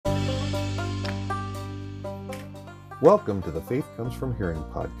Welcome to the Faith Comes From Hearing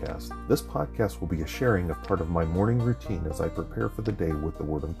podcast. This podcast will be a sharing of part of my morning routine as I prepare for the day with the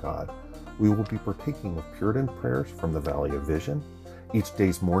Word of God. We will be partaking of Puritan prayers from the Valley of Vision, each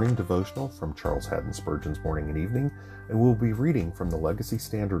day's morning devotional from Charles Haddon Spurgeon's Morning and Evening, and we'll be reading from the Legacy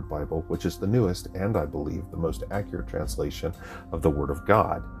Standard Bible, which is the newest and, I believe, the most accurate translation of the Word of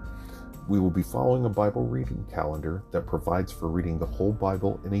God. We will be following a Bible reading calendar that provides for reading the whole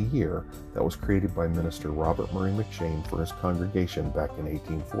Bible in a year that was created by Minister Robert Murray McCheyne for his congregation back in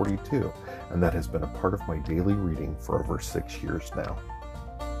 1842, and that has been a part of my daily reading for over 6 years now.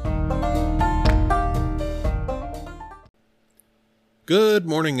 Good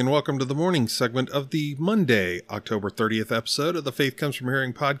morning and welcome to the morning segment of the Monday, October 30th episode of the Faith Comes From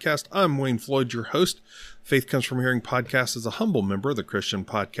Hearing podcast. I'm Wayne Floyd, your host. Faith Comes From Hearing podcast is a humble member of the Christian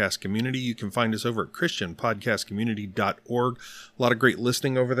podcast community. You can find us over at christianpodcastcommunity.org. A lot of great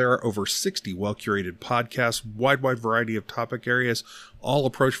listening over there, over 60 well-curated podcasts, wide variety of topic areas, all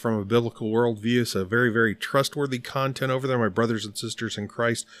approached from a biblical worldview. So very, very trustworthy content over there. My brothers and sisters in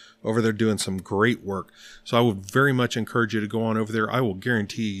Christ over there doing some great work. So I would very much encourage you to go on over there. I will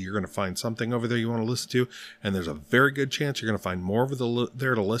guarantee you're going to find something over there you want to listen to. And there's a very good chance you're going to find more over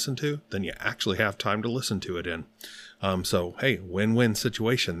there to listen to than you actually have time to listen to it in. So, hey, win-win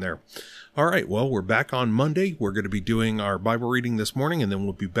situation there. All right, well, we're back on Monday. We're going to be doing our Bible reading this morning, and then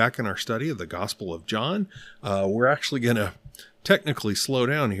we'll be back in our study of the Gospel of John. We're actually going to technically slow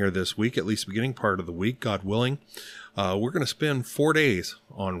down here this week, at least beginning part of the week, God willing. We're going to spend 4 days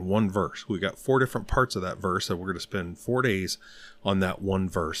on one verse. We got 4 different parts of that verse, so we're going to spend 4 days on that one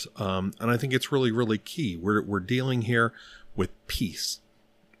verse. And I think it's really, really key. We're dealing here with peace.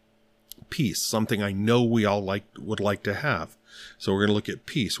 Peace, something I know we all would like to have. So we're going to look at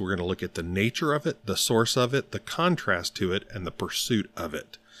peace. We're going to look at the nature of it, the source of it, the contrast to it, and the pursuit of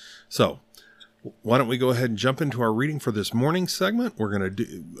it. So why don't we go ahead and jump into our reading for this morning segment? We're going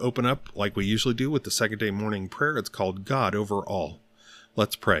to open up like we usually do with the second day morning prayer. It's called God Over All.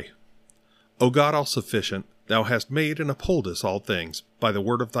 Let's pray. O God, all-sufficient, thou hast made and upholdest all things. By the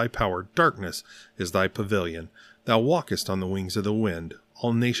word of thy power, darkness is thy pavilion. Thou walkest on the wings of the wind.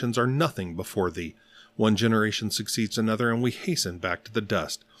 All nations are nothing before thee. One generation succeeds another, and we hasten back to the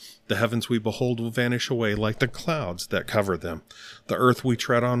dust. The heavens we behold will vanish away like the clouds that cover them. The earth we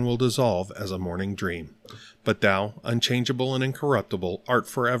tread on will dissolve as a morning dream. But thou, unchangeable and incorruptible, art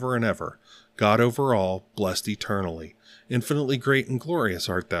forever and ever. God over all, blessed eternally. Infinitely great and glorious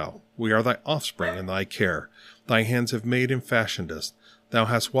art thou. We are thy offspring and thy care. Thy hands have made and fashioned us. Thou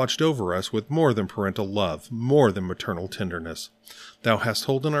hast watched over us with more than parental love, more than maternal tenderness. Thou hast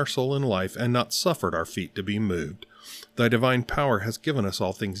holden our soul in life, and not suffered our feet to be moved. Thy divine power has given us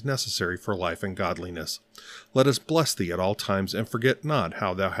all things necessary for life and godliness. Let us bless thee at all times, and forget not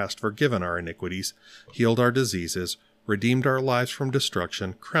how thou hast forgiven our iniquities, healed our diseases, redeemed our lives from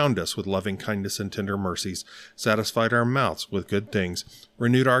destruction, crowned us with loving kindness and tender mercies, satisfied our mouths with good things,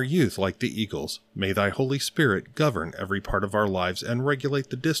 renewed our youth like the eagles. May thy Holy Spirit govern every part of our lives and regulate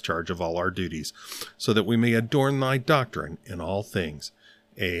the discharge of all our duties, so that we may adorn thy doctrine in all things.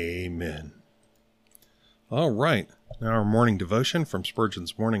 Amen. All right, now our morning devotion from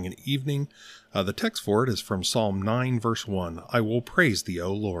Spurgeon's Morning and Evening. The text for it is from Psalm 9, verse 1. I will praise thee,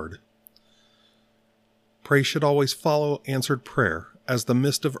 O Lord. Praise should always follow answered prayer, as the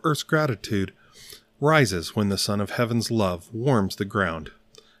mist of earth's gratitude rises when the sun of heaven's love warms the ground.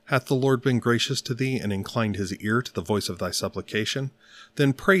 Hath the Lord been gracious to thee, and inclined his ear to the voice of thy supplication?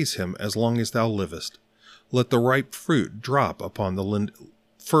 Then praise him as long as thou livest. Let the ripe fruit drop upon the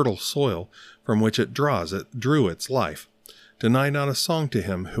fertile soil from which it drew its life. Deny not a song to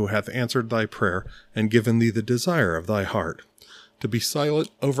him who hath answered thy prayer, and given thee the desire of thy heart. To be silent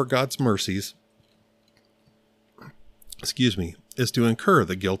over God's mercies is to incur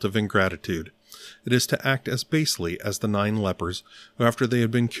the guilt of ingratitude. It is to act as basely as the 9 lepers, who after they had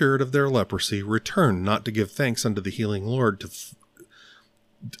been cured of their leprosy, returned not to give thanks unto the healing Lord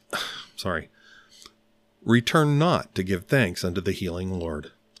Return not to give thanks unto the healing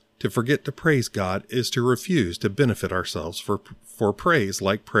Lord. To forget to praise God is to refuse to benefit ourselves, for praise,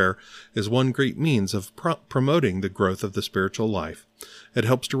 like prayer, is one great means of promoting the growth of the spiritual life. It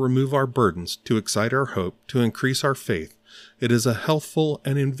helps to remove our burdens, to excite our hope, to increase our faith. It is a healthful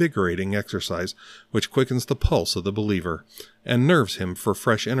and invigorating exercise which quickens the pulse of the believer and nerves him for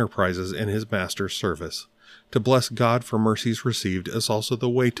fresh enterprises in his Master's service. To bless God for mercies received is also the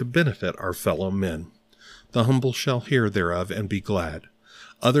way to benefit our fellow men. The humble shall hear thereof and be glad.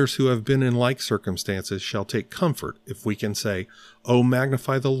 Others who have been in like circumstances shall take comfort if we can say, O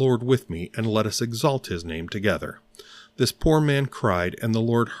magnify the Lord with me, and let us exalt his name together. This poor man cried, and the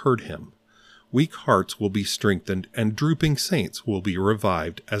Lord heard him. Weak hearts will be strengthened, and drooping saints will be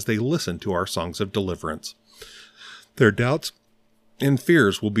revived as they listen to our songs of deliverance. Their doubts and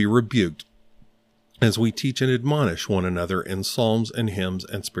fears will be rebuked as we teach and admonish one another in psalms and hymns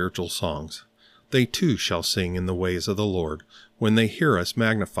and spiritual songs. They too shall sing in the ways of the Lord when they hear us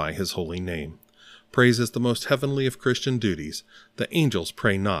magnify his holy name. Praise is the most heavenly of Christian duties. The angels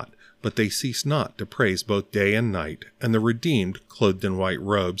pray not, but they cease not to praise both day and night, and the redeemed, clothed in white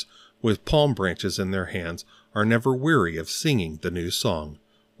robes, with palm branches in their hands, are never weary of singing the new song.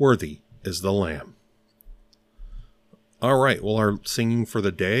 Worthy is the Lamb. All right, well, our singing for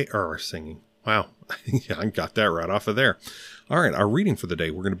the day, or our singing, wow, yeah, I got that right off of there. All right, our reading for the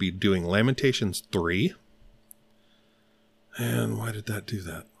day, we're going to be doing Lamentations 3. And why did that do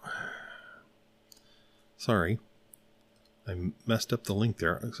that? Sorry, I messed up the link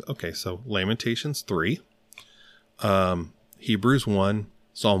there. Okay, so Lamentations 3, Hebrews 1,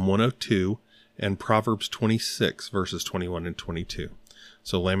 Psalm 102, and Proverbs 26, verses 21 and 22.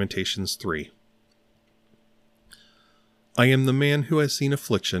 So Lamentations 3. I am the man who has seen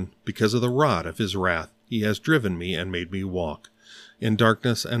affliction. Because of the rod of his wrath, he has driven me and made me walk in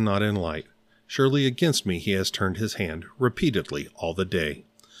darkness and not in light. Surely against me he has turned his hand repeatedly all the day.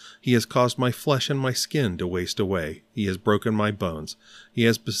 He has caused my flesh and my skin to waste away. He has broken my bones. He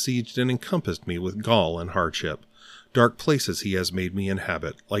has besieged and encompassed me with gall and hardship. Dark places he has made me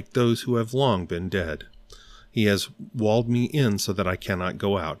inhabit, like those who have long been dead. He has walled me in so that I cannot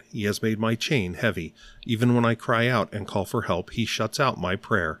go out. He has made my chain heavy. Even when I cry out and call for help, he shuts out my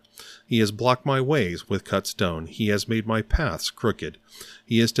prayer. He has blocked my ways with cut stone. He has made my paths crooked.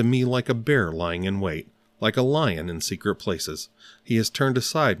 He is to me like a bear lying in wait, like a lion in secret places. He has turned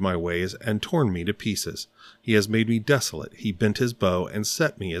aside my ways and torn me to pieces. He has made me desolate. He bent his bow and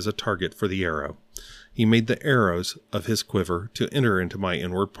set me as a target for the arrow. He made the arrows of his quiver to enter into my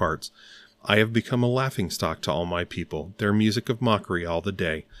inward parts. I have become a laughingstock to all my people, their music of mockery all the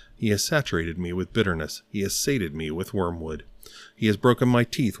day. He has saturated me with bitterness. He has sated me with wormwood. He has broken my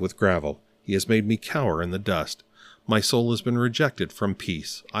teeth with gravel. He has made me cower in the dust. My soul has been rejected from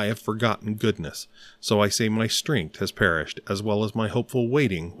peace. I have forgotten goodness. So I say my strength has perished, as well as my hopeful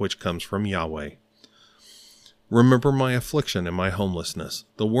waiting which comes from Yahweh. Remember my affliction and my homelessness,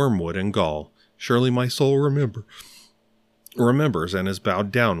 the wormwood and gall. Surely my soul remembers and is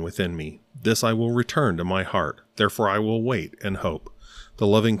bowed down within me. This I will return to my heart. Therefore I will wait and hope. The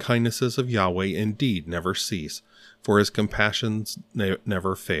loving kindnesses of Yahweh indeed never cease, for his compassions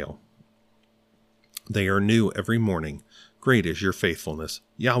never fail. They are new every morning. Great is your faithfulness.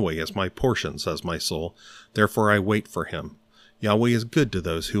 Yahweh is my portion, says my soul. Therefore I wait for him. Yahweh is good to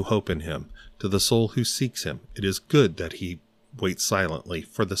those who hope in him, to the soul who seeks him. It is good that he waits silently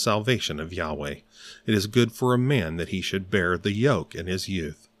for the salvation of Yahweh. It is good for a man that he should bear the yoke in his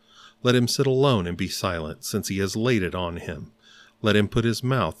youth. Let him sit alone and be silent, since he has laid it on him. Let him put his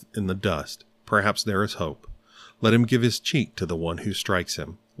mouth in the dust. Perhaps there is hope. Let him give his cheek to the one who strikes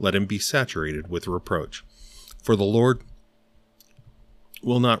him. Let him be saturated with reproach. For the Lord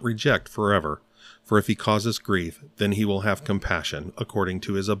will not reject forever. For if he causes grief, then he will have compassion, according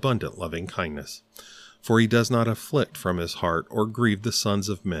to his abundant loving kindness. For he does not afflict from his heart or grieve the sons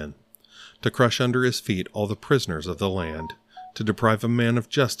of men. To crush under his feet all the prisoners of the land. To deprive a man of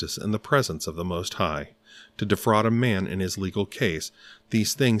justice in the presence of the Most High. To defraud a man in his legal case.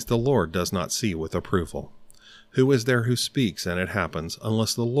 These things the Lord does not see with approval. Who is there who speaks and it happens,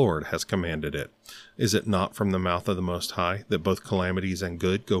 unless the Lord has commanded it? Is it not from the mouth of the Most High that both calamities and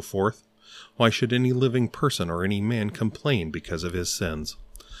good go forth? Why should any living person or any man complain because of his sins?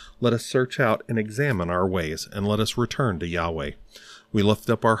 Let us search out and examine our ways, and let us return to Yahweh. We lift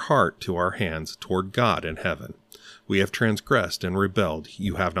up our heart to our hands toward God in heaven. We have transgressed and rebelled.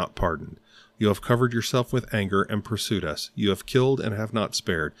 You have not pardoned. You have covered yourself with anger and pursued us. You have killed and have not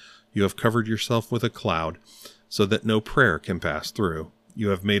spared. You have covered yourself with a cloud, so that no prayer can pass through. You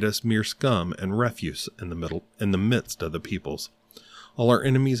have made us mere scum and refuse in the midst of the peoples. All our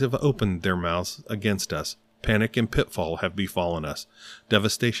enemies have opened their mouths against us. Panic and pitfall have befallen us,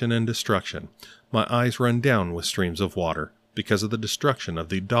 devastation and destruction. My eyes run down with streams of water, because of the destruction of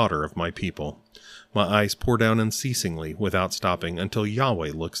the daughter of my people. My eyes pour down unceasingly, without stopping, until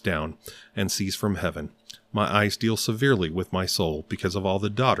Yahweh looks down and sees from heaven. My eyes deal severely with my soul, because of all the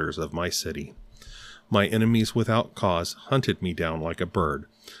daughters of my city. My enemies without cause hunted me down like a bird.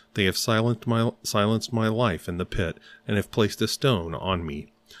 They have silenced my life in the pit, and have placed a stone on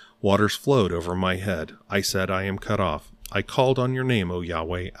me. Waters flowed over my head. I said, I am cut off. I called on your name, O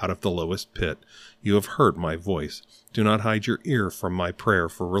Yahweh, out of the lowest pit. You have heard my voice. Do not hide your ear from my prayer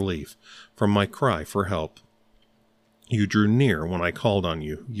for relief, from my cry for help. You drew near when I called on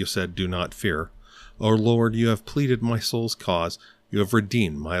you. You said, do not fear. O Lord, you have pleaded my soul's cause. You have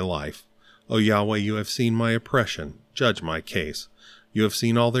redeemed my life. O Yahweh, you have seen my oppression. Judge my case. You have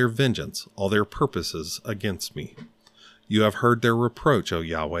seen all their vengeance, all their purposes against me. You have heard their reproach, O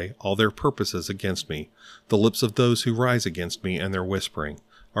Yahweh, all their purposes against me. The lips of those who rise against me and their whispering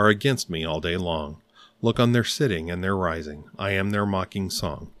are against me all day long. Look on their sitting and their rising. I am their mocking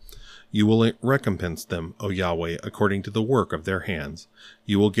song. You will recompense them, O Yahweh, according to the work of their hands.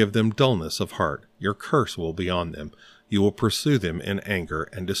 You will give them dullness of heart. Your curse will be on them. You will pursue them in anger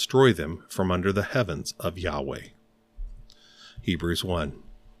and destroy them from under the heavens of Yahweh. Hebrews 1.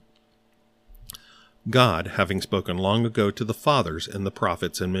 God, having spoken long ago to the fathers and the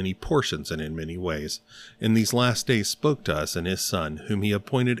prophets in many portions and in many ways, in these last days spoke to us in his Son, whom he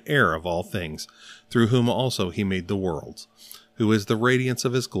appointed heir of all things, through whom also he made the worlds, who is the radiance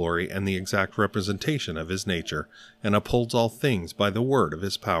of his glory and the exact representation of his nature, and upholds all things by the word of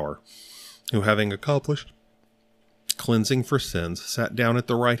his power, who having accomplished cleansing for sins, sat down at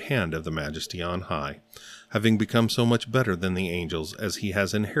the right hand of the Majesty on high, having become so much better than the angels, as he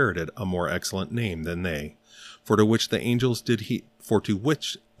has inherited a more excellent name than they. For to which of the angels did he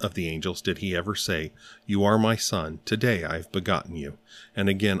ever say, You are my son, today I have begotten you, and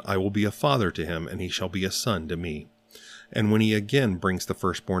again I will be a father to him, and he shall be a son to me. And when he again brings the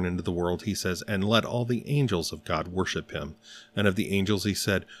firstborn into the world, he says, And let all the angels of God worship him. And of the angels he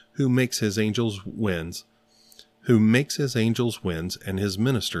said, Who makes his angels winds, and his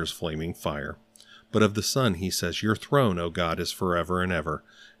ministers flaming fire. But of the Son he says, Your throne, O God, is forever and ever,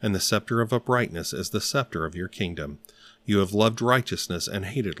 and the scepter of uprightness is the scepter of your kingdom. You have loved righteousness and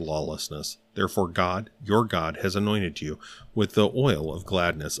hated lawlessness. Therefore God, your God, has anointed you with the oil of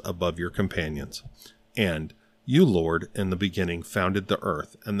gladness above your companions. And you, Lord, in the beginning founded the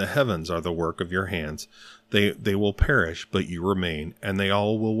earth, and the heavens are the work of your hands. They will perish, but you remain, and they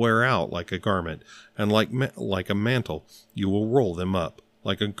all will wear out like a garment, and like a mantle you will roll them up.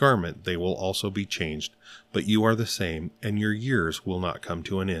 Like a garment they will also be changed, but you are the same, and your years will not come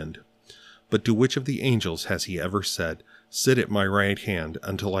to an end. But to which of the angels has he ever said, Sit at my right hand,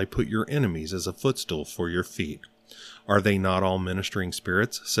 until I put your enemies as a footstool for your feet? Are they not all ministering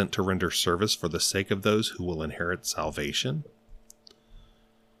spirits, sent to render service for the sake of those who will inherit salvation?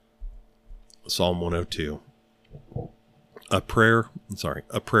 Psalm 102. A prayer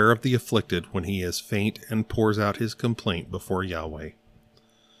of the afflicted when he is faint and pours out his complaint before Yahweh.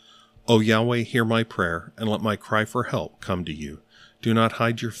 O Yahweh, hear my prayer, and let my cry for help come to you. Do not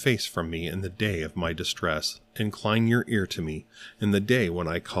hide your face from me in the day of my distress. Incline your ear to me. In the day when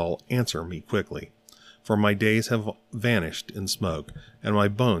I call, answer me quickly. For my days have vanished in smoke, and my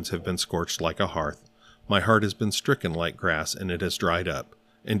bones have been scorched like a hearth. My heart has been stricken like grass, and it has dried up.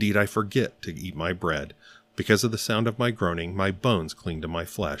 Indeed, I forget to eat my bread. Because of the sound of my groaning, my bones cling to my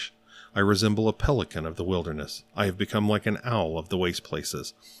flesh. I resemble a pelican of the wilderness. I have become like an owl of the waste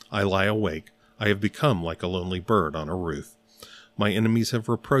places. I lie awake. I have become like a lonely bird on a roof. My enemies have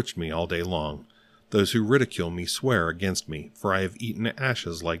reproached me all day long. Those who ridicule me swear against me, for I have eaten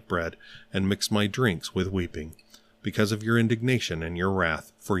ashes like bread, and mixed my drinks with weeping, because of your indignation and your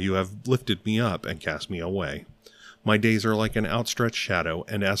wrath, for you have lifted me up and cast me away. My days are like an outstretched shadow,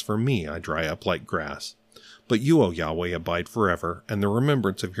 and as for me, I dry up like grass. But you, O Yahweh, abide forever, and the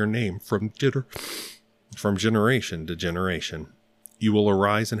remembrance of your name from generation to generation. You will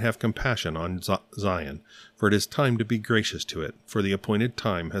arise and have compassion on Zion, for it is time to be gracious to it, for the appointed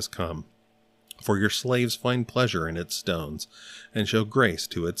time has come. For your slaves find pleasure in its stones, and show grace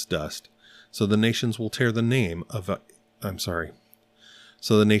to its dust. So the nations will fear the name of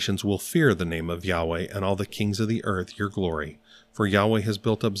Yahweh, and all the kings of the earth your glory. For Yahweh has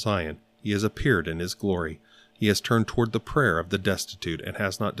built up Zion, he has appeared in his glory. He has turned toward the prayer of the destitute, and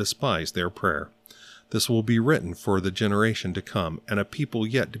has not despised their prayer. This will be written for the generation to come, and a people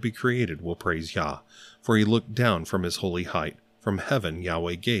yet to be created will praise Yah. For he looked down from his holy height. From heaven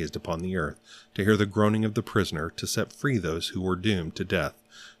Yahweh gazed upon the earth, to hear the groaning of the prisoner, to set free those who were doomed to death,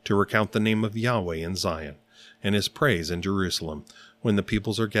 to recount the name of Yahweh in Zion, and his praise in Jerusalem, when the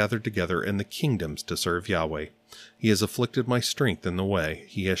peoples are gathered together and the kingdoms to serve Yahweh. He has afflicted my strength in the way,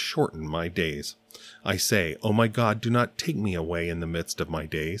 he has shortened my days. I say, O my God, do not take me away in the midst of my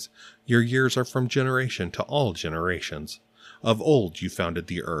days. Your years are from generation to all generations. Of old you founded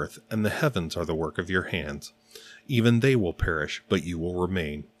the earth, and the heavens are the work of your hands. Even they will perish, but you will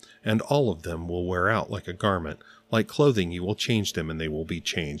remain, and all of them will wear out like a garment. Like clothing you will change them, and they will be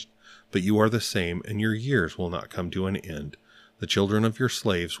changed. But you are the same, and your years will not come to an end. The children of your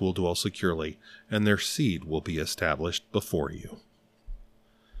slaves will dwell securely, and their seed will be established before you.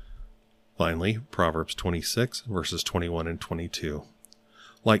 Finally, Proverbs 26, verses 21 and 22.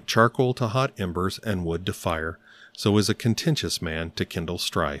 Like charcoal to hot embers and wood to fire, so is a contentious man to kindle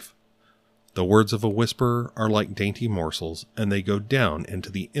strife. The words of a whisperer are like dainty morsels, and they go down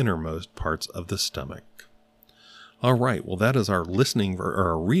into the innermost parts of the stomach. All right, well, that is our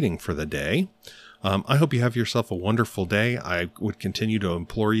our reading for the day. I hope you have yourself a wonderful day. I would continue to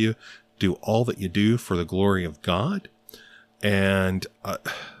implore you, do all that you do for the glory of God. And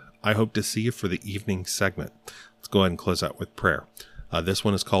I hope to see you for the evening segment. Let's go ahead and close out with prayer. This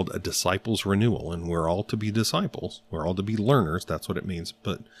one is called A Disciple's Renewal, and we're all to be disciples. We're all to be learners. That's what it means.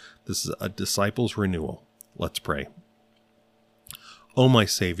 But this is a disciple's renewal. Let's pray. Oh, my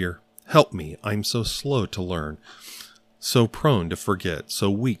Savior, help me. I'm so slow to learn, so prone to forget, so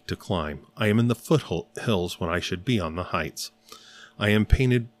weak to climb. I am in the foothills when I should be on the heights. I am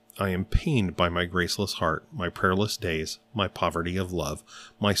pained by my graceless heart, my prayerless days, my poverty of love,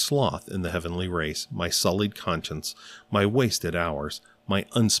 my sloth in the heavenly race, my sullied conscience, my wasted hours, my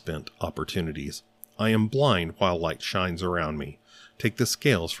unspent opportunities. I am blind while light shines around me. Take the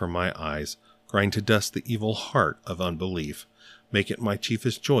scales from my eyes, grind to dust the evil heart of unbelief. Make it my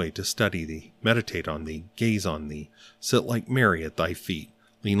chiefest joy to study thee, meditate on thee, gaze on thee, sit like Mary at thy feet,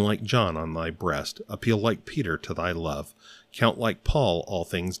 lean like John on thy breast, appeal like Peter to thy love, count like Paul all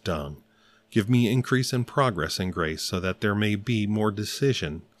things dung. Give me increase in progress and grace, so that there may be more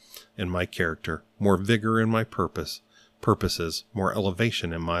decision in my character, more vigor in my purposes, more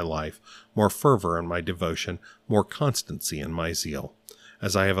elevation in my life, more fervor in my devotion, more constancy in my zeal.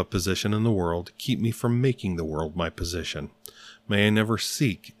 As I have a position in the world, keep me from making the world my position. May I never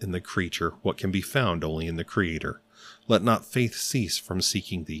seek in the creature what can be found only in the Creator. Let not faith cease from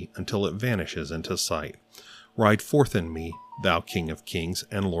seeking thee until it vanishes into sight. Ride forth in me, thou King of kings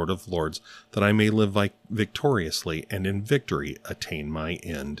and Lord of lords, that I may live victoriously and in victory attain my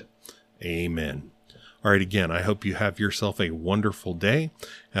end. Amen. All right, again, I hope you have yourself a wonderful day,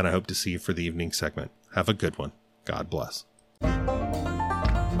 and I hope to see you for the evening segment. Have a good one. God bless.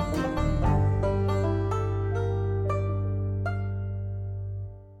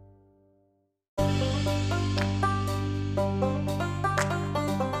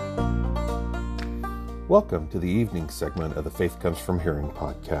 Welcome to the evening segment of the Faith Comes from Hearing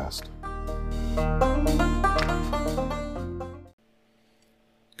podcast.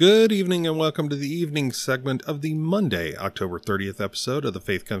 Good evening and welcome to the evening segment of the Monday, October 30th episode of the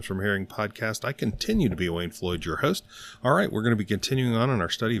Faith Comes from Hearing podcast. I continue to be Wayne Floyd, your host. All right, we're going to be continuing on in our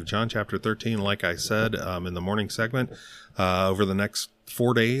study of John chapter 13, like I said in the morning segment. Over the next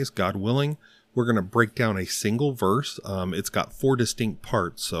 4 days, God willing, we're going to break down a single verse. It's got 4 distinct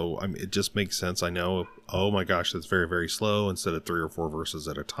parts, so it just makes sense. I know, oh my gosh, that's very, very slow instead of 3 or 4 verses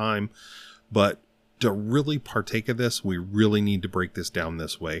at a time. But to really partake of this, we really need to break this down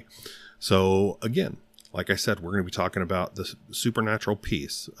this way. So again, like I said, we're going to be talking about the supernatural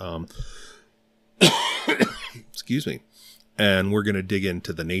peace. Excuse me. And we're going to dig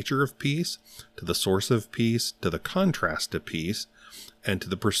into the nature of peace, to the source of peace, to the contrast to peace, and to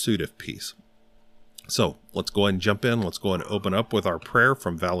the pursuit of peace. So let's go ahead and jump in. Let's go ahead and open up with our prayer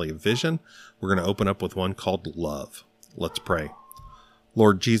from Valley of Vision. We're going to open up with one called Love. Let's pray.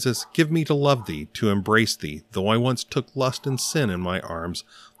 Lord Jesus, give me to love thee, to embrace thee. Though I once took lust and sin in my arms,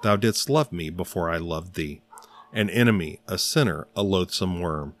 thou didst love me before I loved thee. An enemy, a sinner, a loathsome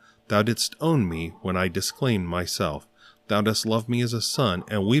worm, thou didst own me when I disclaimed myself. Thou dost love me as a son,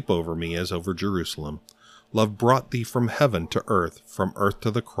 and weep over me as over Jerusalem. Love brought thee from heaven to earth, from earth to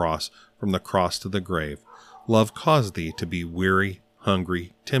the cross, from the cross to the grave. Love caused thee to be weary,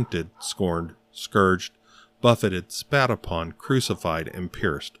 hungry, tempted, scorned, scourged, buffeted, spat upon, crucified, and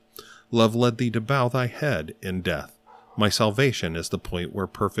pierced. Love led thee to bow thy head in death. My salvation is the point where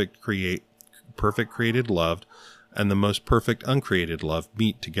perfect created love and the most perfect uncreated love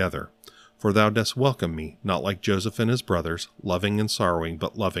meet together. For thou dost welcome me, not like Joseph and his brothers, loving and sorrowing,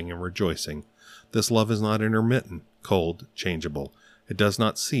 but loving and rejoicing. This love is not intermittent, cold, changeable. It does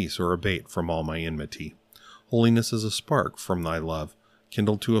not cease or abate from all my enmity. Holiness is a spark from thy love,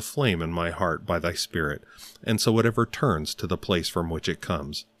 kindled to a flame in my heart by thy Spirit, and so it ever turns to the place from which it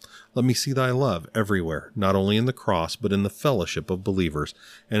comes. Let me see thy love everywhere, not only in the cross, but in the fellowship of believers,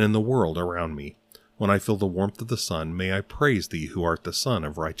 and in the world around me. When I feel the warmth of the sun, may I praise thee who art the Son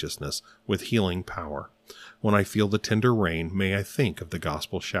of righteousness, with healing power. When I feel the tender rain, may I think of the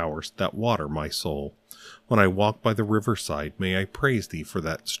gospel showers that water my soul. When I walk by the riverside, may I praise thee for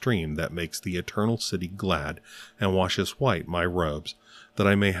that stream that makes the eternal city glad, and washes white my robes, that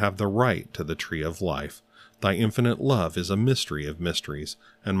I may have the right to the tree of life. Thy infinite love is a mystery of mysteries,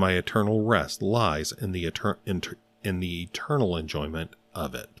 and my eternal rest lies in the eternal enjoyment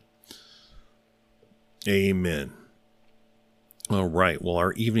of it. Amen. All right. Well,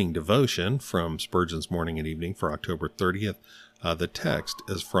 our evening devotion from Spurgeon's Morning and Evening for October 30th, the text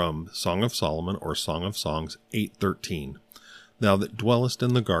is from Song of Solomon, or Song of Songs 8:13. Thou that dwellest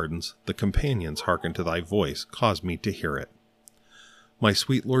in the gardens, the companions hearken to thy voice, cause me to hear it. My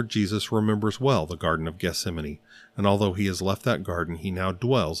sweet Lord Jesus remembers well the Garden of Gethsemane, and although he has left that garden, he now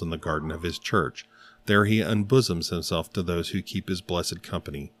dwells in the garden of his church. There he unbosoms himself to those who keep his blessed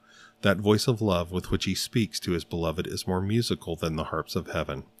company. That voice of love with which he speaks to his beloved is more musical than the harps of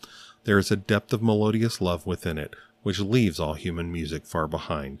heaven. There is a depth of melodious love within it, which leaves all human music far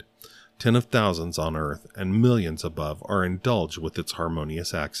behind. 10 of thousands on earth, and millions above, are indulged with its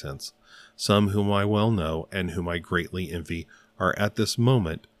harmonious accents. Some whom I well know, and whom I greatly envy, are at this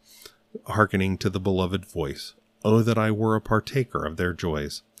moment hearkening to the beloved voice. Oh, that I were a partaker of their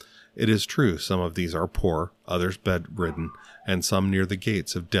joys! It is true, some of these are poor, others bedridden, and some near the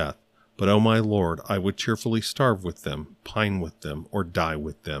gates of death. But, O my Lord, I would cheerfully starve with them, pine with them, or die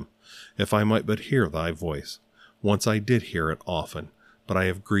with them, if I might but hear thy voice. Once I did hear it often, but I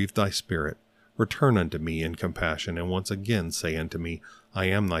have grieved thy spirit. Return unto me in compassion, and once again say unto me, I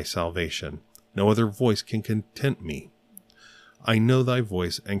am thy salvation. No other voice can content me. I know thy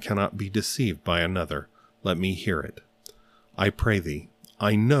voice, and cannot be deceived by another. Let me hear it. I pray thee,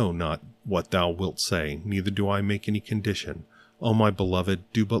 I know not what thou wilt say, neither do I make any condition. O my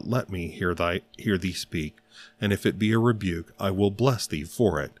beloved, do but let me hear thee speak, and if it be a rebuke, I will bless thee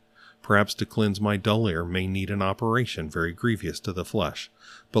for it. Perhaps to cleanse my dull ear may need an operation very grievous to the flesh,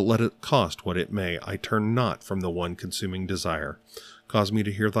 but let it cost what it may, I turn not from the one consuming desire. Cause me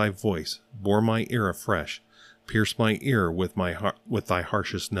to hear thy voice, bore my ear afresh, pierce my ear with thy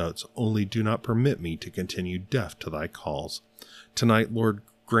harshest notes, only do not permit me to continue deaf to thy calls. Tonight, Lord,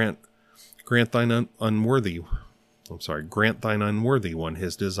 grant thine unworthy one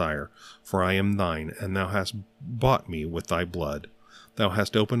his desire, for I am thine, and thou hast bought me with thy blood. Thou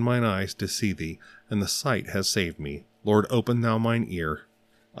hast opened mine eyes to see thee, and the sight has saved me. Lord, open thou mine ear.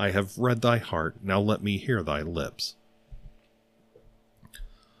 I have read thy heart, now let me hear thy lips.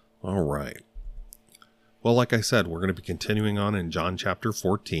 All right. Well, like I said, we're going to be continuing on in John chapter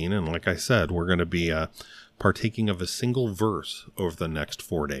 14, and like I said, we're going to be partaking of a single verse over the next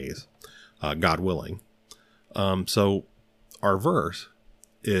 4 days, God willing. So our verse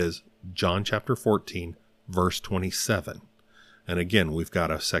is John chapter 14, verse 27. And again, we've got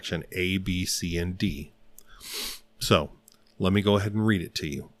a section A, B, C, and D. So let me go ahead and read it to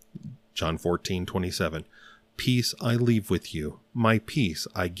you. John 14:27. Peace I leave with you. My peace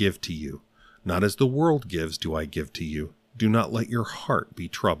I give to you. Not as the world gives do I give to you. Do not let your heart be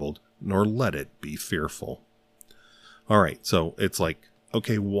troubled, nor let it be fearful. All right. So it's like,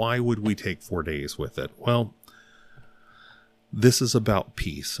 okay, why would we take 4 days with it? Well, this is about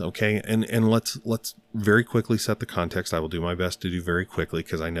peace, okay? And let's very quickly set the context. I will do my best to do very quickly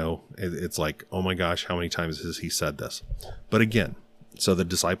because I know it's like, oh my gosh, how many times has he said this? But again, so the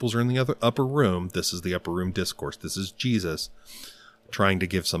disciples are in the upper room. This is the upper room discourse. This is Jesus trying to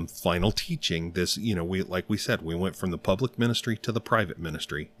give some final teaching. This, like we said, we went from the public ministry to the private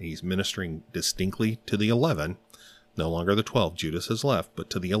ministry. He's ministering distinctly to the 11, no longer the 12. Judas has left, but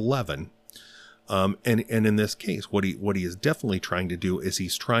to the 11. And in this case, what he is definitely trying to do is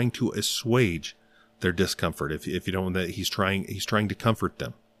he's trying to assuage their discomfort. If you don't know that, he's trying to comfort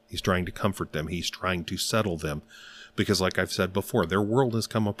them. He's trying to comfort them. He's trying to settle them, because like I've said before, their world has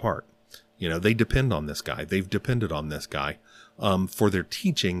come apart. They depend on this guy. They've depended on this guy for their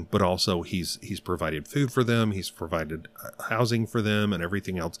teaching, but also he's provided food for them. He's provided housing for them and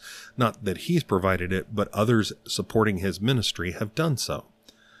everything else. Not that he's provided it, but others supporting his ministry have done so.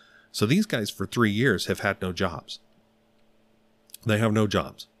 So these guys for 3 years have had no jobs. They have no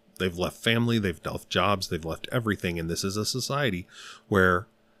jobs. They've left family, they've left jobs, they've left everything. And this is a society where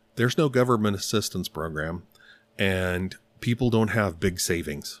there's no government assistance program and people don't have big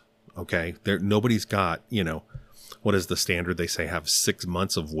savings. Okay. Nobody's got, what is the standard? They say have 6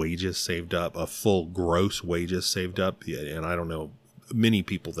 months of wages saved up, a full gross wages saved up. And I don't know many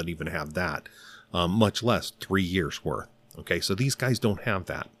people that even have that, much less 3 years worth. Okay. So these guys don't have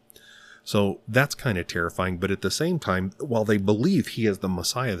that. So that's kind of terrifying. But at the same time, while they believe he is the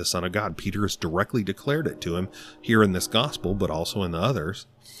Messiah, the Son of God, Peter has directly declared it to him here in this gospel, but also in the others,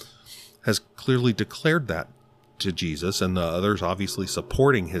 has clearly declared that to Jesus, and the others obviously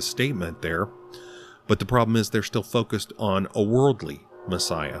supporting his statement there. But the problem is they're still focused on a worldly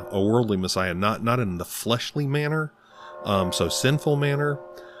Messiah, not in the fleshly manner, so sinful manner,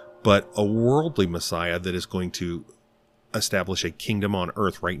 but a worldly Messiah that is going to establish a kingdom on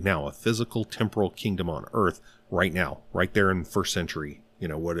earth right now, a physical temporal kingdom on earth right now, right there in first century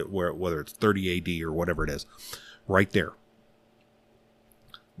whether it's 30 AD or whatever it is, right there.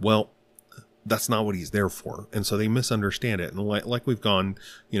 Well, that's not what he's there for. And so they misunderstand it. And like we've gone,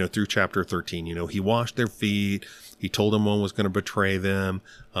 through chapter 13, he washed their feet. He told them one was going to betray them.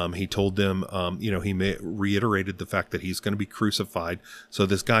 He told them, he reiterated the fact that he's going to be crucified. So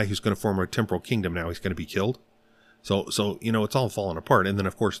this guy who's going to form a temporal kingdom, now he's going to be killed. So, it's all falling apart. And then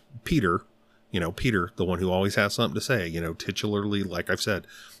of course, Peter, the one who always has something to say, titularly, like I've said,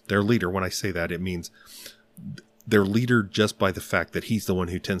 their leader. When I say that, it means their leader just by the fact that he's the one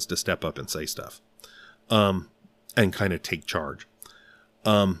who tends to step up and say stuff, and kind of take charge,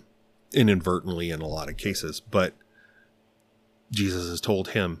 inadvertently in a lot of cases. But Jesus has told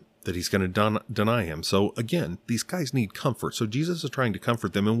him that he's going to deny him. So again, these guys need comfort. So Jesus is trying to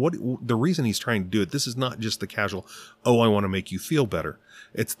comfort them. And the reason he's trying to do it, this is not just the casual, I want to make you feel better.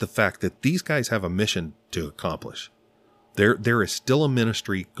 It's the fact that these guys have a mission to accomplish. There is still a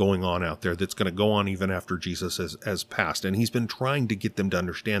ministry going on out there that's going to go on even after Jesus has passed. And he's been trying to get them to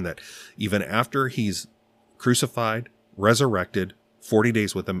understand that even after he's crucified, resurrected, 40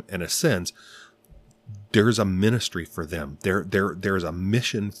 days with them, and ascends, there's a ministry for them. There's a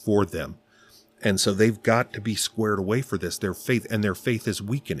mission for them. And so they've got to be squared away for this. Their faith is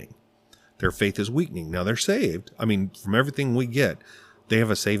weakening. Their faith is weakening. Now they're saved. I mean, from everything we get, they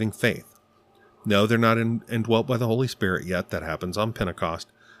have a saving faith. No, they're not indwelt by the Holy Spirit yet. That happens on Pentecost,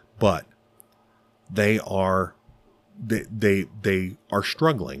 but they are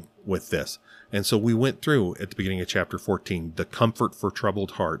struggling with this. And so we went through at the beginning of chapter 14, the comfort for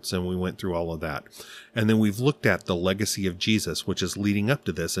troubled hearts. And we went through all of that. And then we've looked at the legacy of Jesus, which is leading up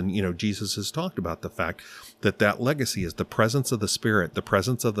to this. And, Jesus has talked about the fact that legacy is the presence of the Spirit, the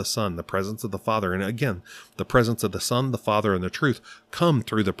presence of the Son, the presence of the Father. And again, the presence of the Son, the Father, and the truth come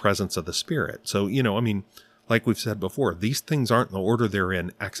through the presence of the Spirit. So, like we've said before, these things aren't in the order they're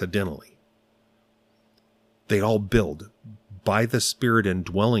in accidentally. They all build by the Spirit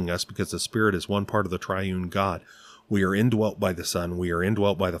indwelling us, because the Spirit is one part of the triune God. We are indwelt by the Son, we are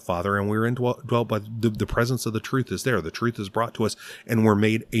indwelt by the Father, and we are indwelt by the presence of the truth is there. The truth is brought to us, and we're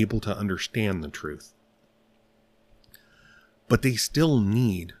made able to understand the truth. But they still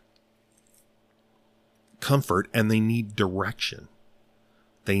need comfort, and they need direction.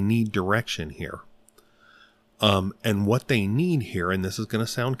 They need direction here. And what they need here, and this is going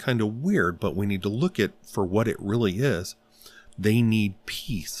to sound kind of weird, but we need to look at for what it really is. They need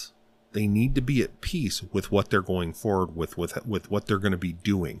peace. They need to be at peace with what they're going forward with what they're going to be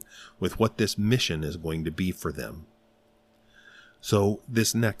doing, with what this mission is going to be for them. So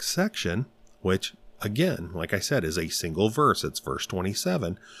this next section, which again, like I said, is a single verse, it's verse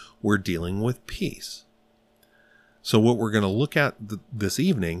 27, we're dealing with peace. So what we're going to look at this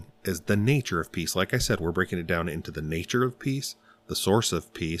evening is the nature of peace. Like I said, we're breaking it down into the nature of peace, the source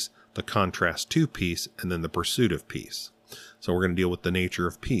of peace, the contrast to peace, and then the pursuit of peace. So we're going to deal with the nature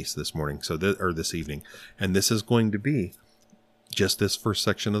of peace this morning, this evening. And this is going to be just this first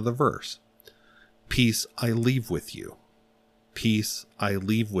section of the verse. Peace I leave with you. Peace I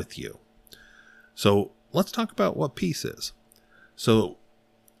leave with you. So let's talk about what peace is. So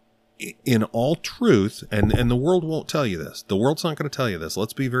in all truth, and the world won't tell you this. The world's not going to tell you this.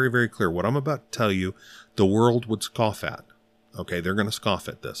 Let's be very, very clear. What I'm about to tell you, the world would scoff at. Okay, they're going to scoff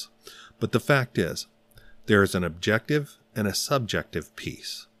at this. But the fact is, there is an objective and a subjective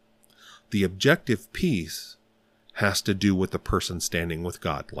peace. The objective peace has to do with the person standing with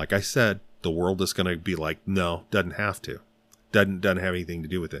God. Like I said, the world is going to be like, no, doesn't have to. Doesn't have anything to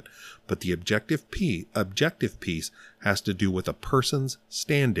do with it. But the objective peace has to do with a person's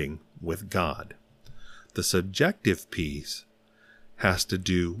standing with God. The subjective peace has to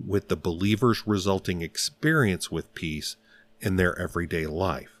do with the believer's resulting experience with peace in their everyday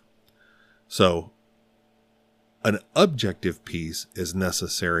life. So, an objective peace is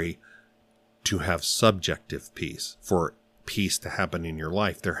necessary to have subjective peace. For peace to happen in your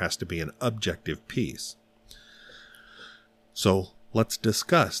life, there has to be an objective peace. So let's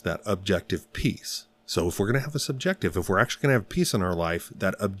discuss that objective peace. So if we're going to have a subjective, if we're actually going to have peace in our life,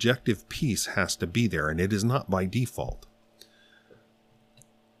 that objective peace has to be there, and it is not by default.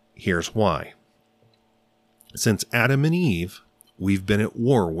 Here's why. Since Adam and Eve, we've been at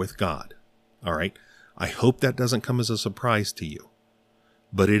war with God. All right? I hope that doesn't come as a surprise to you,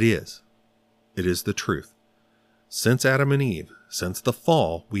 but it is. It is the truth. Since Adam and Eve, since the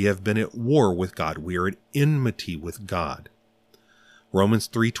fall, we have been at war with God. We are at enmity with God. Romans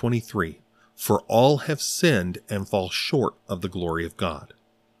 3:23, for all have sinned and fall short of the glory of God.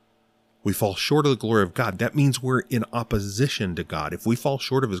 We fall short of the glory of God. That means we're in opposition to God. If we fall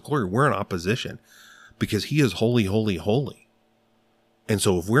short of his glory, we're in opposition because he is holy, holy, holy. And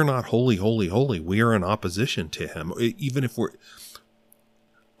so if we're not holy, holy, holy, we are in opposition to him, even if we're,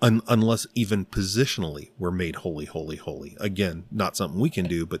 unless even positionally we're made holy, holy, holy. Again, not something we can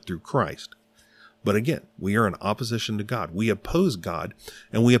do, but through Christ. But again, we are in opposition to God. We oppose God,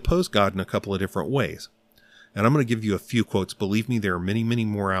 and we oppose God in a couple of different ways. And I'm going to give you a few quotes. Believe me, there are many, many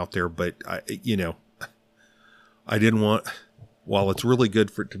more out there, but I didn't want, while it's really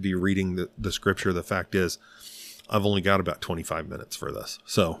good for it to be reading the scripture, the fact is I've only got about 25 minutes for this.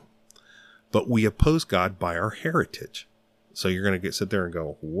 So, but we oppose God by our heritage. So you're going to sit there and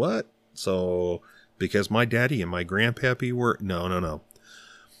go, what? So because my daddy and my grandpappy were, no.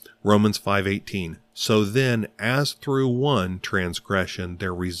 Romans 5:18. So then, as through one transgression,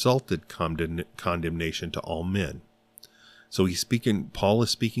 there resulted condemnation to all men. So Paul is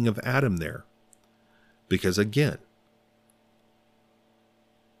speaking of Adam there. Because again,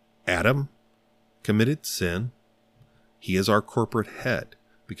 Adam committed sin. He is our corporate head.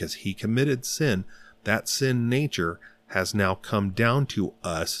 Because he committed sin, that sin nature has now come down to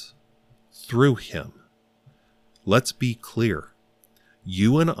us through him. Let's be clear.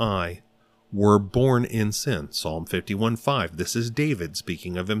 You and I were born in sin. Psalm 51:5. This is David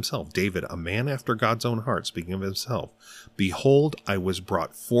speaking of himself. David, a man after God's own heart, speaking of himself. Behold, I was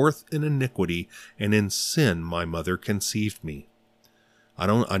brought forth in iniquity, and in sin my mother conceived me. I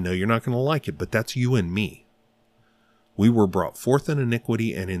know you're not going to like it, but that's you and me. We were brought forth in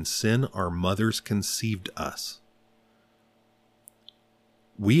iniquity, and in sin our mothers conceived us.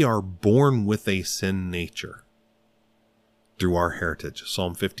 We are born with a sin nature through our heritage.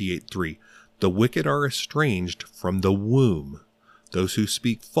 Psalm 58:3. The wicked are estranged from the womb. Those who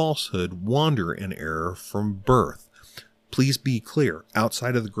speak falsehood wander in error from birth. Please be clear.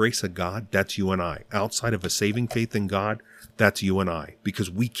 Outside of the grace of God, that's you and I. Outside of a saving faith in God, that's you and I. Because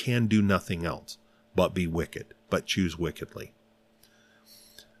we can do nothing else but be wicked, but choose wickedly.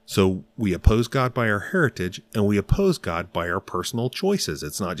 So we oppose God by our heritage, and we oppose God by our personal choices.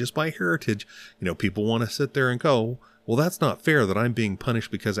 It's not just by heritage. People want to sit there and go, well, that's not fair that I'm being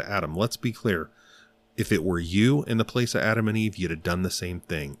punished because of Adam. Let's be clear. If it were you in the place of Adam and Eve, you'd have done the same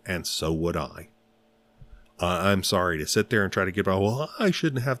thing, and so would I. I'm sorry to sit there and try to get by, well, I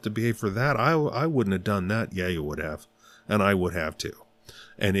shouldn't have to behave for that. I wouldn't have done that. Yeah, you would have, and I would have too.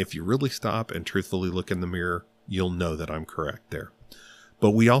 And if you really stop and truthfully look in the mirror, you'll know that I'm correct there.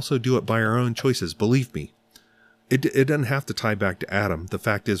 But we also do it by our own choices. Believe me, it doesn't have to tie back to Adam. The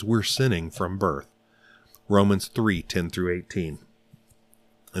fact is we're sinning from birth. Romans 3:10-18.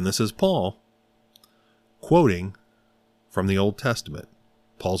 And this is Paul quoting from the Old Testament.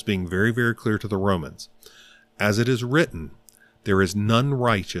 Paul's being very, very clear to the Romans. As it is written, there is none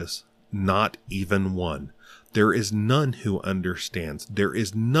righteous, not even one. There is none who understands. There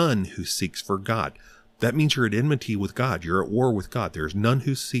is none who seeks for God. That means you're at enmity with God. You're at war with God. There is none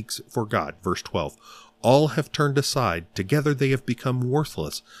who seeks for God. Verse 12. All have turned aside. Together they have become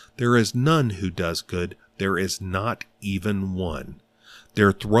worthless. There is none who does good. There is not even one.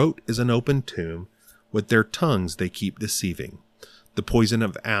 Their throat is an open tomb. With their tongues they keep deceiving. The poison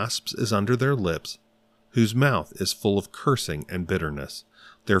of asps is under their lips, whose mouth is full of cursing and bitterness.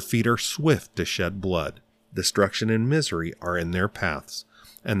 Their feet are swift to shed blood. Destruction and misery are in their paths,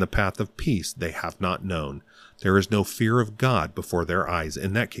 and the path of peace they have not known. There is no fear of God before their eyes.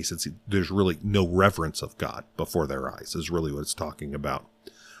 In that case, there's really no reverence of God before their eyes, is really what it's talking about.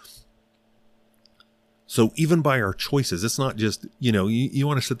 So even by our choices, it's not just, you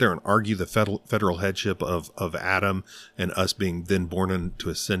want to sit there and argue the federal headship of Adam and us being then born into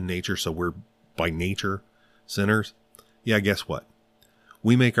a sin nature, so we're by nature sinners. Yeah, guess what?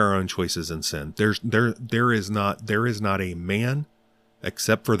 We make our own choices in sin. There is not a man,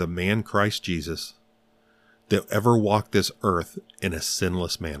 except for the man Christ Jesus, that ever walked this earth in a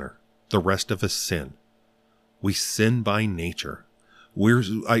sinless manner. The rest of us sin. We sin by nature.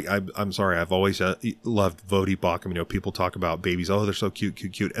 I'm sorry, I've always loved Vodi Bakum. People talk about babies. Oh, they're so cute,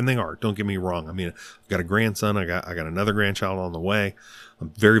 cute, cute. And they are. Don't get me wrong. I mean, I've got a grandson. I got another grandchild on the way.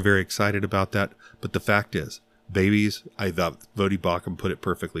 I'm very, very excited about that. But the fact is, babies, I thought Vodi Bakum put it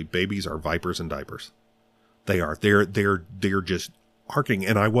perfectly. Babies are vipers in diapers. They are. They're just hearkening.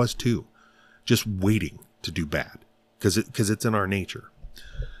 And I was too. Just waiting to do bad. Because it's in our nature.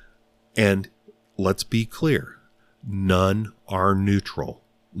 And let's be clear. None are neutral.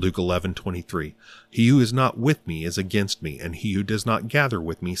 Luke 11:23. He who is not with me is against me, and he who does not gather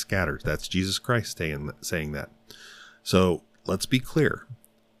with me scatters. That's Jesus Christ saying that. So let's be clear.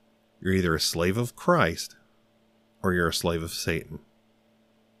 You're either a slave of Christ or you're a slave of Satan.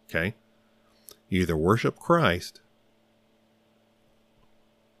 Okay? You either worship Christ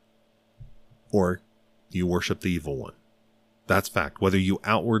or you worship the evil one. That's fact. Whether you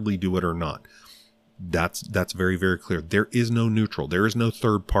outwardly do it or not. That's very, very clear. There is no neutral. There is no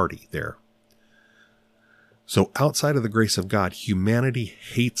third party there. So outside of the grace of God, humanity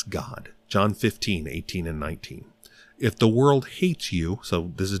hates God. John 15, 18 and 19. If the world hates you,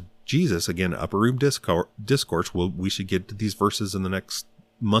 so this is Jesus, again, Upper Room Discourse. We should get to these verses in the next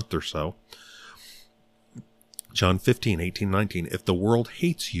month or so. John 15, 18, 19. If the world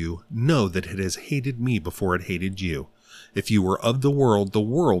hates you, know that it has hated me before it hated you. If you were of the world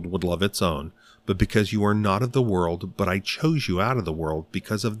would love its own. But because you are not of the world, but I chose you out of the world,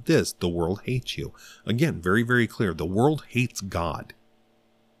 because of this, the world hates you. Again, very, very clear. The world hates God.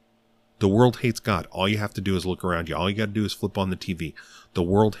 The world hates God. All you have to do is look around you. All you got to do is flip on the TV. The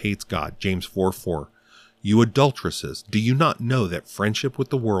world hates God. James 4:4. You adulteresses, do you not know that friendship with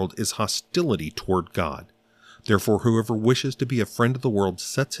the world is hostility toward God? Therefore, whoever wishes to be a friend of the world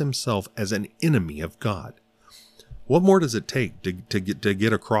sets himself as an enemy of God. What more does it take to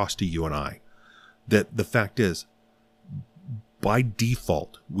get across to you and I that the fact is, by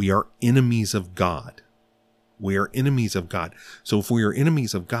default, we are enemies of God. We are enemies of God. So if we are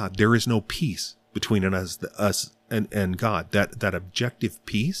enemies of God, there is no peace between us and God. That objective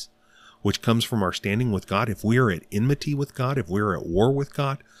peace, which comes from our standing with God, if we are at enmity with God, if we are at war with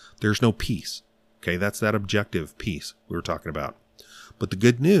God, there's no peace. Okay, that's that objective peace we were talking about. But the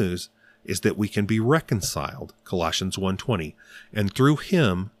good news is that we can be reconciled, Colossians 1:20, and through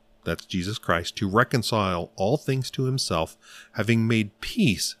him, that's Jesus Christ, to reconcile all things to himself, having made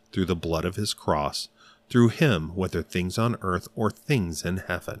peace through the blood of his cross, through him, whether things on earth or things in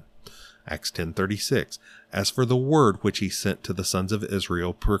heaven. Acts 10:36. As for the word which he sent to the sons of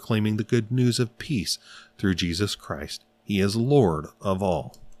Israel, proclaiming the good news of peace through Jesus Christ, he is Lord of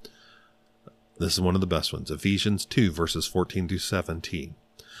all. This is one of the best ones. Ephesians 2, verses 14 through 17.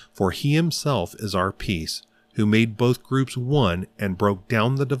 For he himself is our peace, who made both groups one and broke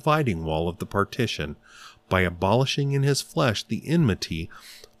down the dividing wall of the partition, by abolishing in his flesh the enmity,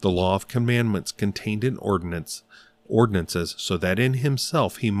 the law of commandments contained in ordinances, so that in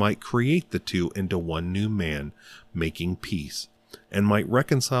himself he might create the two into one new man, making peace, and might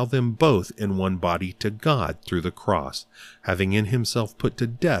reconcile them both in one body to God through the cross, having in himself put to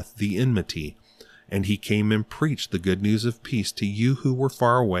death the enmity. And he came and preached the good news of peace to you who were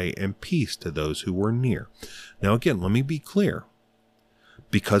far away, and peace to those who were near. Now again, let me be clear.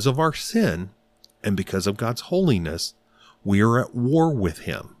 Because of our sin, and because of God's holiness, we are at war with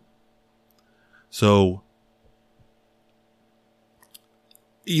him. So,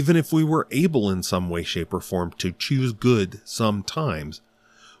 even if we were able in some way, shape, or form to choose good sometimes,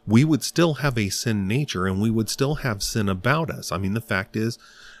 we would still have a sin nature, and we would still have sin about us. I mean, the fact is,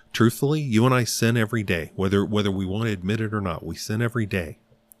 truthfully, you and I sin every day, whether we want to admit it or not. We sin every day.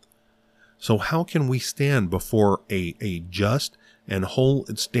 So how can we stand before a just and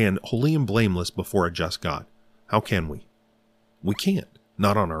stand holy and blameless before a just God? How can we? We can't.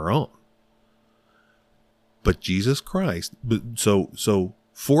 Not on our own. But Jesus Christ, so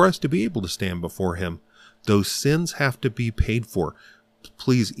for us to be able to stand before him, those sins have to be paid for.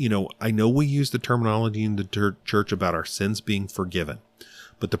 Please, I know we use the terminology in the church about our sins being forgiven.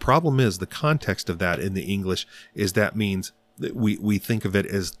 But the problem is the context of that in the English is that means that we think of it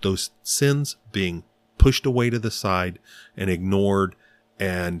as those sins being pushed away to the side and ignored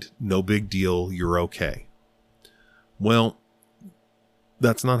and no big deal, you're okay. Well,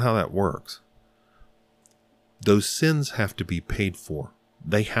 that's not how that works. Those sins have to be paid for.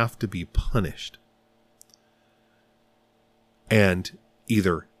 They have to be punished. And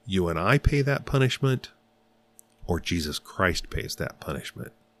either you and I pay that punishment, or Jesus Christ pays that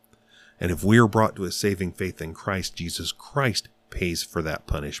punishment. And if we are brought to a saving faith in Christ, Jesus Christ pays for that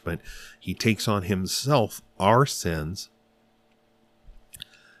punishment. He takes on himself our sins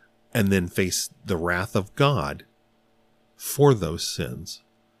and then face the wrath of God for those sins.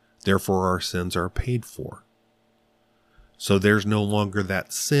 Therefore, our sins are paid for. So there's no longer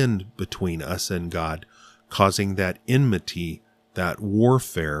that sin between us and God, causing that enmity, that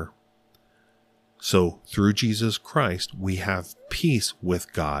warfare. So through Jesus Christ, we have peace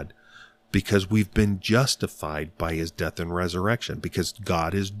with God because we've been justified by his death and resurrection, because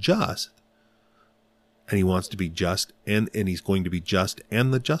God is just. And he wants to be just, and he's going to be just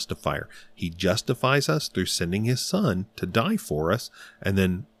and the justifier. He justifies us through sending his son to die for us and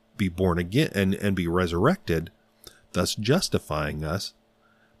then be born again and be resurrected, thus justifying us.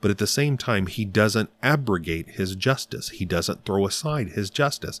 But at the same time, he doesn't abrogate his justice. He doesn't throw aside his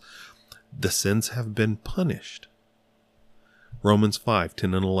justice. The sins have been punished. Romans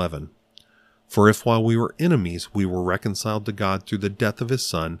 5:10 and 11. For if while we were enemies we were reconciled to God through the death of his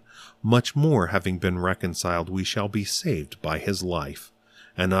Son, much more having been reconciled we shall be saved by his life.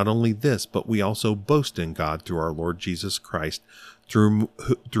 And not only this, but we also boast in God through our Lord Jesus Christ, through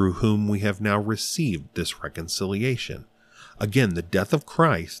whom we have now received this reconciliation. Again, the death of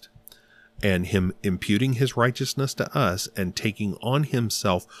Christ and him imputing his righteousness to us and taking on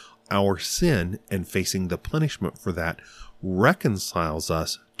himself our sin and facing the punishment for that reconciles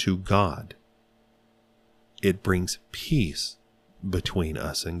us to God. It brings peace between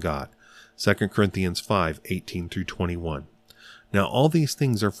us and God. 2 Corinthians 5:18-21. Now all these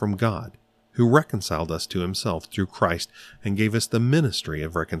things are from God, who reconciled us to himself through Christ and gave us the ministry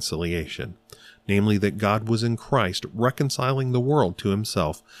of reconciliation. Namely, that God was in Christ reconciling the world to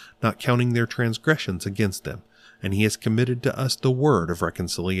himself, not counting their transgressions against them, and he has committed to us the word of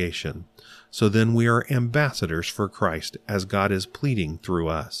reconciliation. So then we are ambassadors for Christ, as God is pleading through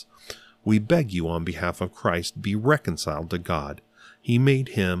us. We beg you on behalf of Christ, be reconciled to God. He made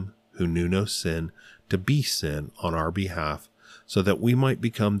him, who knew no sin, to be sin on our behalf, so that we might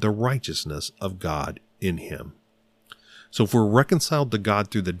become the righteousness of God in him. So if we're reconciled to God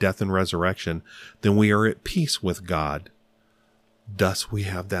through the death and resurrection, then we are at peace with God. Thus we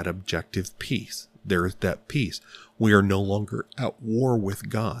have that objective peace. There is that peace. We are no longer at war with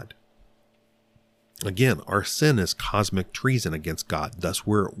God. Again, our sin is cosmic treason against God. Thus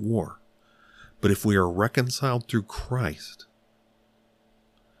we're at war. But if we are reconciled through Christ,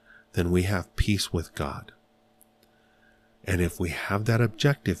 then we have peace with God. And if we have that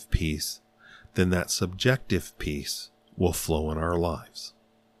objective peace, then that subjective peace will flow in our lives.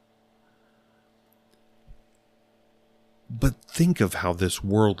 But think of how this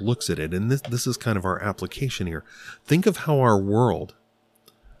world looks at it, and this is kind of our application here. Think of how our world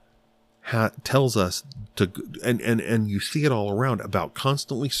tells us to, and you see it all around, about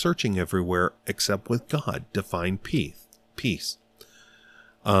constantly searching everywhere except with God to find peace.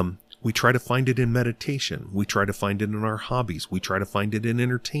 We try to find it in meditation. We try to find it in our hobbies. We try to find it in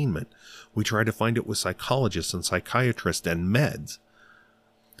entertainment. We try to find it with psychologists and psychiatrists and meds.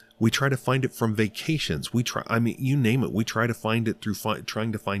 We try to find it from vacations. You name it. We try to find it through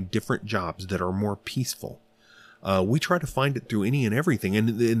trying to find different jobs that are more peaceful. We try to find it through any and everything.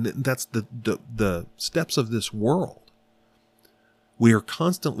 And that's the steps of this world. We are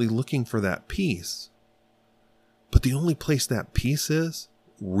constantly looking for that peace. But the only place that peace is,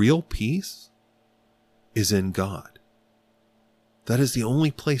 real peace, is in God. That is the only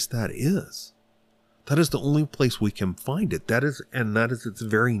place that is. That is the only place we can find it. That is its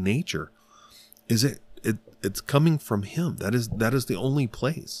very nature. It's coming from him. That is the only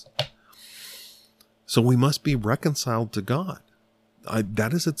place. So we must be reconciled to God.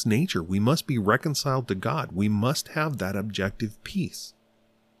 That is its nature. We must be reconciled to God. We must have that objective peace.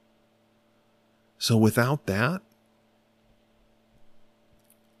 So without that,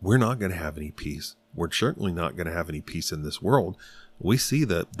 we're not going to have any peace. We're certainly not going to have any peace in this world. We see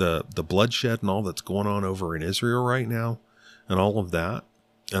the bloodshed and all that's going on over in Israel right now and all of that.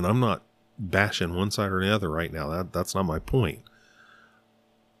 And I'm not bashing one side or the other right now. That's not my point.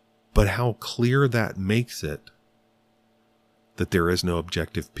 But how clear that makes it that there is no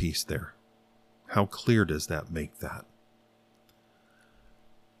objective peace there. How clear does that make that?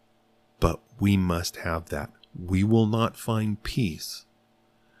 But we must have that. We will not find peace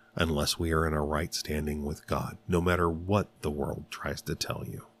unless we are in a right standing with God, no matter what the world tries to tell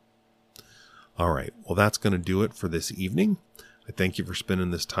you. All right, well, that's going to do it for this evening. I thank you for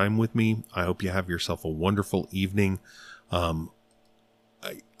spending this time with me. I hope you have yourself a wonderful evening. And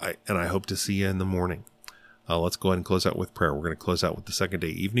I hope to see you in the morning. Let's go ahead and close out with prayer. We're going to close out with the second day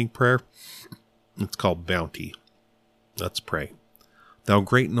evening prayer. It's called Bounty. Let's pray. Thou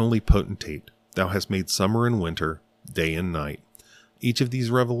great and only potentate, thou hast made summer and winter, day and night. Each of these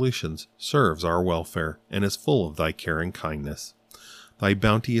revolutions serves our welfare and is full of thy care and kindness. Thy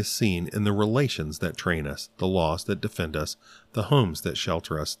bounty is seen in the relations that train us, the laws that defend us, the homes that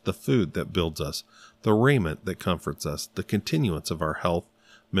shelter us, the food that builds us, the raiment that comforts us, the continuance of our health,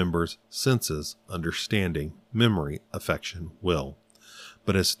 members, senses, understanding, memory, affection, will.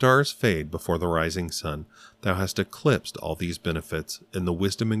 But as stars fade before the rising sun, thou hast eclipsed all these benefits in the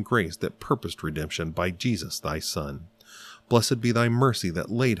wisdom and grace that purposed redemption by Jesus thy Son. Blessed be thy mercy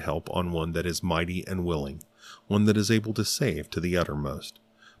that laid help on one that is mighty and willing, one that is able to save to the uttermost.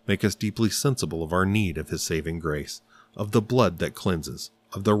 Make us deeply sensible of our need of his saving grace, of the blood that cleanses,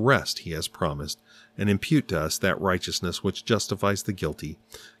 of the rest he has promised, and impute to us that righteousness which justifies the guilty,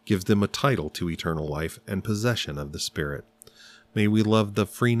 gives them a title to eternal life and possession of the Spirit. May we love the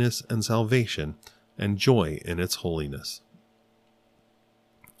freeness and salvation and joy in its holiness.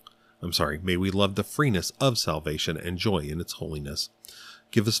 May we love the freeness of salvation and joy in its holiness.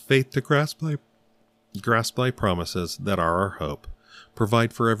 Give us faith to grasp thy promises that are our hope.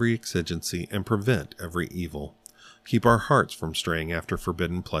 Provide for every exigency and prevent every evil. Keep our hearts from straying after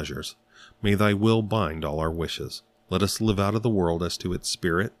forbidden pleasures. May thy will bind all our wishes. Let us live out of the world as to its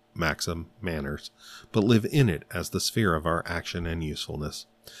spirit, maxim, manners, but live in it as the sphere of our action and usefulness.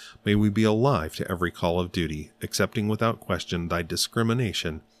 May we be alive to every call of duty, accepting without question thy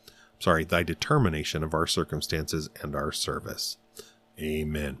determination of our circumstances and our service.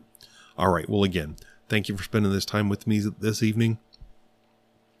 Amen. All right. Well, again, thank you for spending this time with me this evening.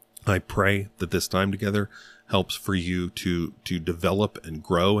 I pray that this time together helps for you to develop and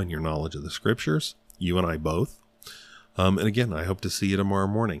grow in your knowledge of the scriptures, you and I both. And again, I hope to see you tomorrow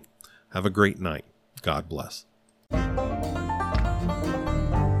morning. Have a great night. God bless.